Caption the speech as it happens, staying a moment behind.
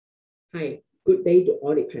Hi, good day to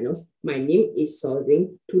all the panels. My name is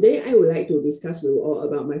Sozing. Today, I would like to discuss with you all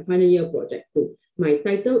about my final year project 2. My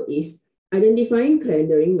title is Identifying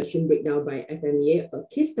Calendaring Machine Breakdown by FMEA, a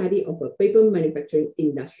case study of a paper manufacturing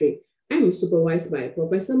industry. I am supervised by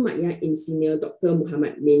Professor MADYA in Senior Dr.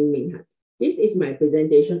 MOHAMAD MINHAT. This is my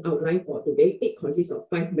presentation outline for today. It consists of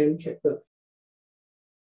 5 main chapters.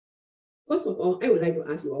 First of all, I would like to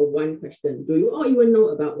ask you all one question. Do you all even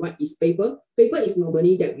know about what is paper? Paper is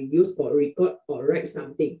normally that we use for record or write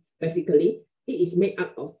something. Basically, it is made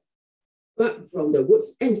up of bark from the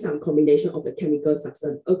woods and some combination of the chemical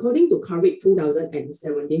substance. According to Carrick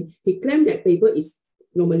 2017, he claimed that paper is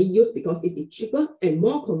normally used because it is cheaper and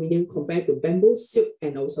more convenient compared to bamboo, silk,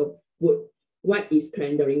 and also wood. What is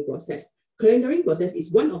calendaring process? Calendaring process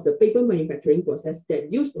is one of the paper manufacturing process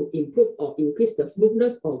that used to improve or increase the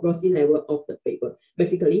smoothness or glossy level of the paper.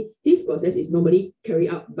 Basically, this process is normally carried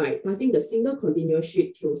out by passing the single continuous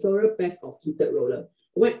sheet through several pairs of heated roller.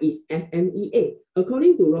 What is FMEA?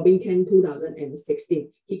 According to Robin Kent 2016,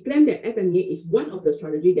 he claimed that FMEA is one of the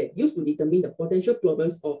strategies that used to determine the potential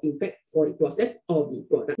problems or impact for the process or the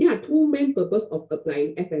product. There are 2 main purposes of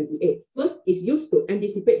applying FMEA. First is used to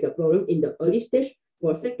anticipate the problem in the early stage.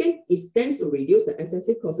 For second, it tends to reduce the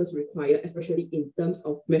excessive costs required, especially in terms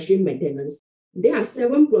of machine maintenance. There are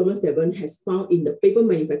 7 problems that one has found in the paper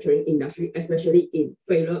manufacturing industry, especially in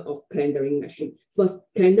failure of calendaring machine. First,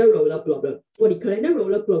 calendar roller problem. For the calendar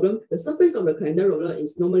roller problem, the surface of the calendar roller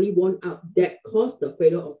is normally worn out that causes the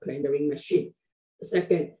failure of calendaring machine.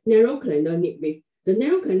 Second, narrow calendar nib width. The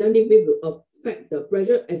narrow calendar nib width will affect the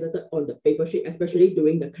pressure exerted on the paper sheet, especially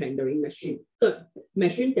during the calendaring machine. Third,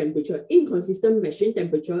 machine temperature. Inconsistent machine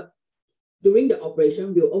temperature during the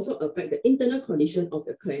operation will also affect the internal condition of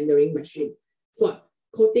the calendaring machine. Fourth,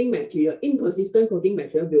 coating material. Inconsistent coating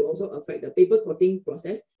material will also affect the paper coating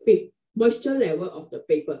process. Fifth, moisture level of the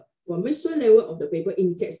paper. For moisture level of the paper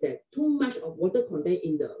indicates that too much of water content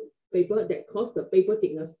in the paper that causes the paper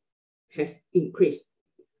thickness has increased.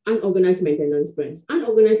 Unorganized maintenance plans.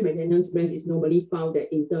 Unorganized maintenance plans is normally found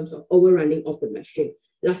that in terms of overrunning of the machine.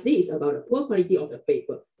 Lastly, is about the poor quality of the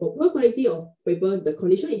paper. For poor quality of paper, the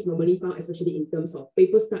condition is normally found, especially in terms of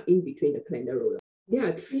paper stuck in between the calendar roller. There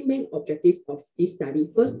are 3 main objectives of this study.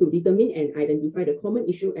 First, to determine and identify the common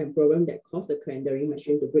issue and problem that cause the calendaring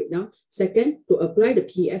machine to break down. Second, to apply the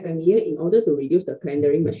PFMEA in order to reduce the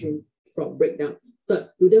calendaring machine from breakdown. Third,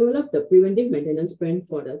 to develop the preventive maintenance plan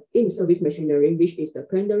for the in-service machinery, which is the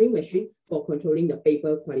calendaring machine for controlling the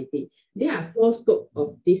paper quality. There are 4 scopes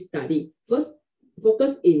of this study. First,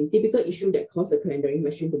 focus in typical issue that cause the calendaring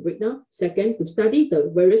machine to break down. Second, to study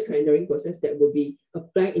the various calendaring process that will be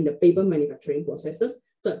applied in the paper manufacturing processes.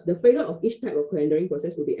 Third, the failure of each type of calendaring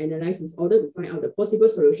process will be analyzed in order to find out the possible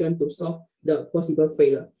solution to solve the possible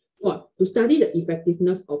failure. Fourth, to study the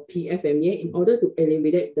effectiveness of PFMEA in order to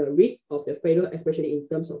eliminate the risk of the failure, especially in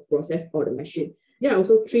terms of process or the machine. There are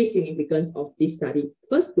also 3 significance of this study.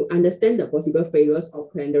 First, to understand the possible failures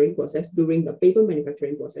of calendaring process during the paper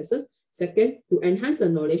manufacturing processes. Second, to enhance the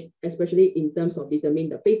knowledge, especially in terms of determining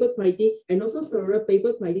the paper quality, and also several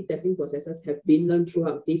paper quality testing processes have been learned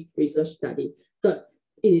throughout this research study. Third,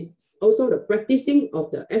 it's also the practicing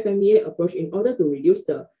of the FMEA approach in order to reduce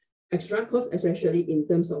the extra cost, especially in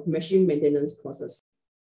terms of machine maintenance costs.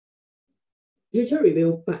 Literature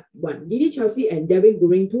Review Part 1. Didi Chelsea and David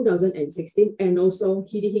Goering 2016 and also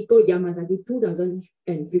Hidehiko Yamazaki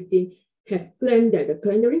 2015 have claimed that the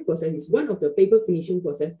calendaring process is one of the paper finishing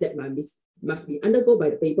process that must be undergone by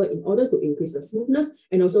the paper in order to increase the smoothness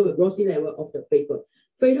and also the glossy level of the paper.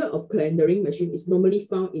 Failure of calendaring machine is normally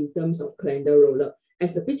found in terms of calendar roller.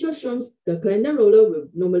 As the picture shows, the calendar roller will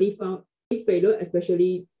normally found failure,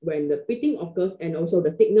 especially when the pitting occurs and also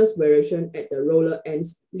the thickness variation at the roller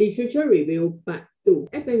ends. Literature Review Part 2.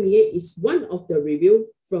 FMEA is one of the review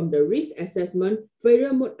from the risk assessment,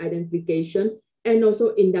 failure mode identification, and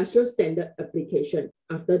also industrial standard application.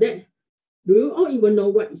 After that, do you all even know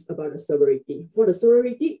what is about the severity? For the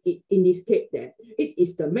severity, it indicates that it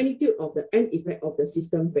is the magnitude of the end effect of the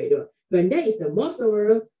system failure. When there is the more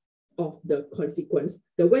severe of the consequence,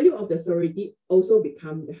 the value of the severity also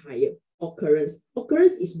becomes higher. Occurrence.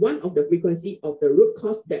 Occurrence is one of the frequency of the root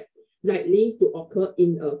cause that likely to occur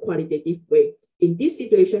in a qualitative way. In this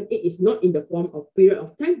situation, it is not in the form of period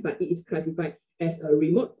of time, but it is classified as a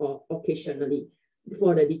remote or occasionally.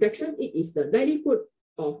 For the detection, it is the likelihood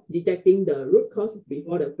of detecting the root cause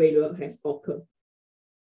before the failure has occurred.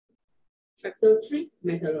 Chapter 3,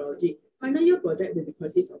 Methodology. Final year project will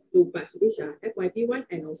consist of 2 parts, which are FYP1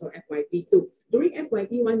 and also FYP2. During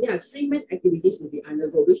FYP1, there are 3 main activities to be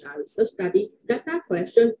undergone, which are research study, data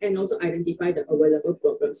collection, and also identify the available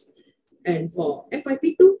problems. And for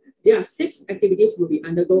FYP2, there are These activities will be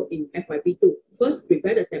undergo in FYP2. First,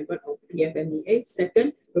 prepare the template of PFMEA.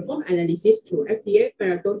 Second, perform analysis through FDA,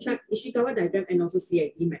 Pareto chart, Ishikawa diagram, and also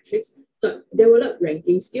C&E matrix. Third, develop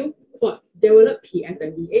ranking skill. Fourth, develop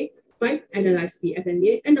PFMEA. 5, analyze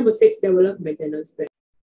PFMEA. And number 6, develop maintenance plan.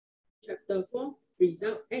 Chapter 4,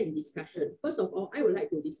 result and discussion. First of all, I would like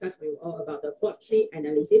to discuss with you all about the fault tree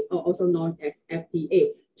analysis, or also known as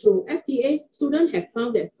FTA. Through FTA, students have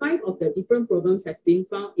found that 5 of the different problems has been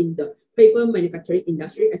found in the paper manufacturing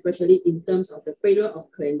industry, especially in terms of the failure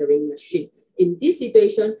of calendering machine. In this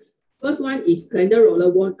situation, first one is calendar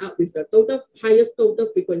roller worn out with the highest total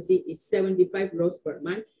frequency is 75 rows per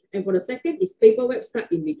month. And for the second is paper web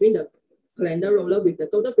stuck in between the calendar roller with the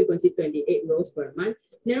total frequency 28 rows per month.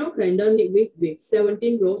 Narrow calendar knit width with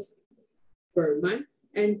 17 rows per month.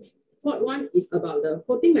 And fourth one is about the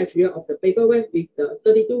coating material of the paper web with the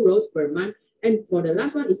 32 rows per month. And for the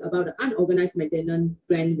last one is about the unorganized maintenance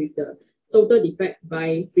plan with the total defect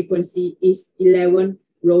by frequency is 11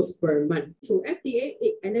 rows per month. Through FTA,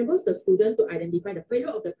 it enables the student to identify the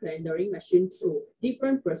failure of the calendering machine through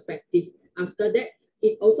different perspectives. After that,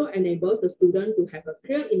 it also enables the student to have a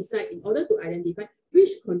clear insight in order to identify which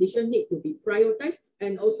condition need to be prioritized,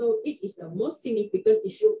 and also it is the most significant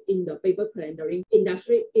issue in the paper calendering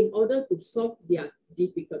industry in order to solve their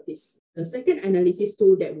difficulties. The second analysis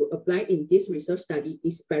tool that will apply in this research study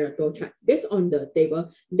is Pareto chart. Based on the table,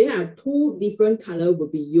 there are 2 different colors will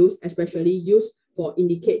be used, especially used for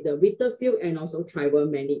indicate the Witter field and also tribal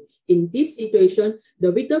many. In this situation,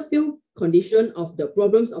 the Witter field condition of the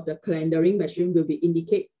problems of the calendering machine will be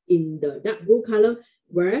indicated in the dark blue color,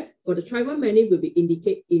 whereas for the tribal many will be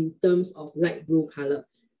indicated in terms of light blue color.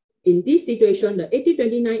 In this situation, the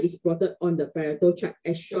 8029 is plotted on the Pareto chart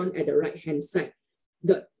as shown at the right hand side.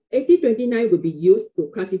 The 8029 will be used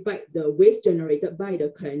to classify the waste generated by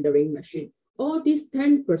the calendering machine. All these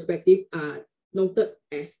 10 perspectives are noted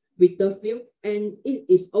as Witter field, and it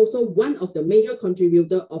is also one of the major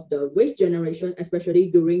contributors of the waste generation,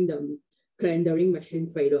 especially during the calendering machine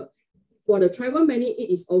failure. For the tribal many,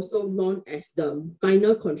 it is also known as the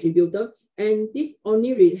minor contributor, and this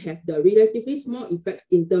only will have the relatively small effects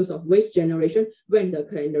in terms of waste generation when the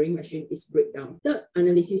calendering machine is breakdown. The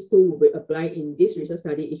analysis tool will be applied in this research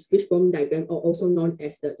study is fishbone diagram, or also known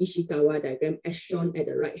as the Ishikawa diagram, as shown at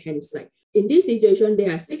the right hand side. In this situation,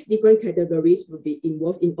 there are 6 different categories will be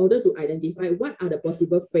involved in order to identify what are the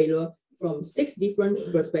possible failure from 6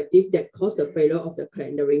 different perspectives that cause the failure of the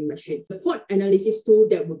calendering machine. The fourth analysis tool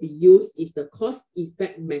that will be used is the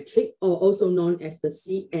cause-effect matrix, or also known as the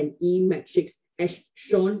C&E matrix, as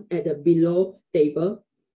shown at the below table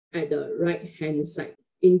at the right-hand side.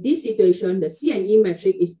 In this situation, the C&E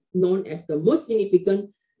matrix is known as the most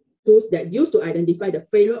significant tools that used to identify the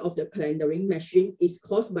failure of the calendering machine is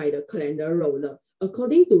caused by the calendar roller.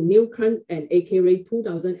 According to Newcrant and A.K.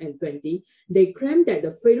 2020, they claim that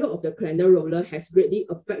the failure of the calendar roller has greatly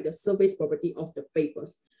affected the surface property of the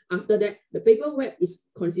papers. After that, the paper web is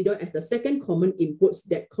considered as the second common inputs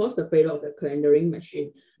that cause the failure of the calendering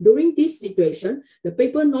machine. During this situation, the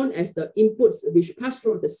paper known as the inputs which pass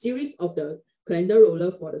through the series of the calendar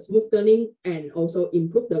roller for the smoothing and also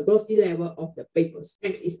improve the glossy level of the papers.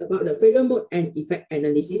 Next is about the failure mode and effect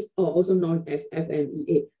analysis, or also known as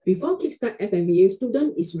FMEA. Before kickstart FMEA,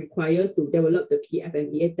 student is required to develop the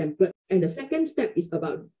PFMEA template, and the second step is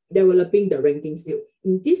about developing the ranking skill.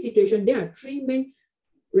 In this situation, there are 3 main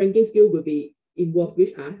ranking skills will be involved,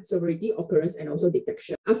 which are severity, occurrence, and also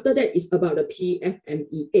detection. After that is about the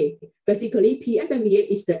PFMEA. Basically, PFMEA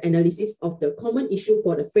is the analysis of the common issue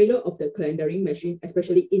for the failure of the calendering machine,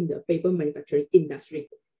 especially in the paper manufacturing industry.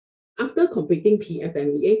 After completing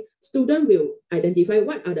PFMEA, students will identify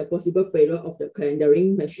what are the possible failure of the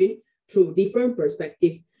calendering machine through different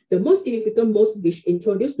perspectives. The most significant most which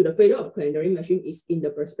introduced to the failure of calendering machine is in the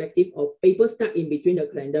perspective of paper stuck in between the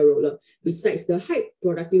calendar roller. Besides, the high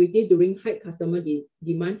productivity during high customer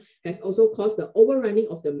demand has also caused the overrunning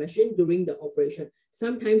of the machine during the operation.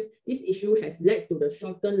 Sometimes this issue has led to the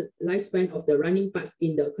shortened lifespan of the running parts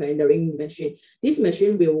in the calendering machine. This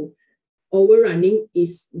machine will overrunning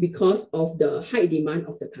is because of the high demand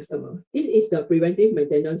of the customer. This is the preventive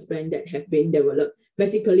maintenance plan that have been developed.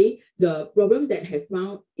 Basically, the problems that have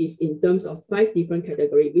found is in terms of 5 different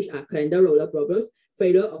categories, which are calendar roller problems,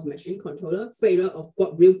 failure of machine controller, failure of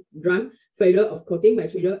board wheel drum, failure of coating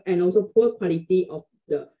material, and also poor quality of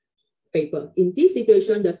the paper. In this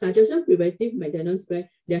situation, the suggestion preventive maintenance plan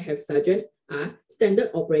that have suggest are standard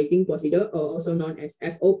operating procedure, or also known as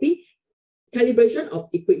SOP, calibration of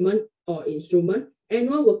equipment or instrument,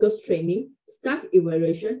 annual workers training, staff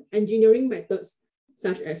evaluation, engineering methods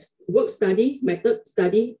such as work study, method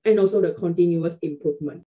study, and also the continuous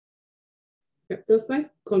improvement. Chapter 5,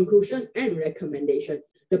 Conclusion and Recommendation.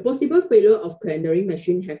 The possible failure of calendering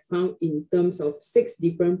machine have found in terms of 6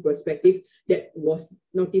 different perspectives that was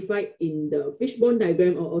notified in the fishbone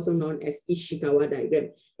diagram, or also known as Ishikawa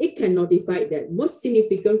diagram. It can notify that most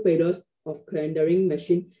significant failures of calendering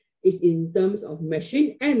machine is in terms of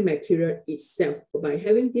machine and material itself. By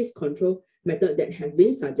having this control method that have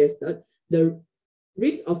been suggested, the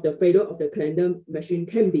risk of the failure of the calendar machine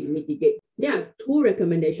can be mitigated. There are 2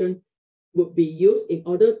 recommendations would be used in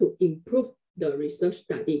order to improve the research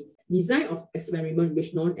study. Design of experiment,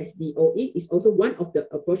 which known as DOE, is also one of the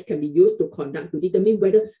approach can be used to conduct to determine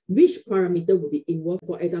whether which parameter will be involved.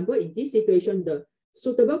 For example, in this situation, the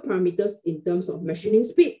suitable parameters in terms of machining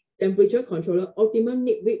speed, temperature controller, optimum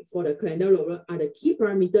knit width for the calendar roller are the key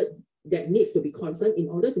parameters that need to be concerned in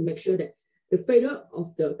order to make sure that the failure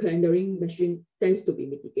of the calendering machine tends to be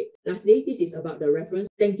mitigated. Lastly, this is about the reference.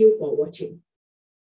 Thank you for watching.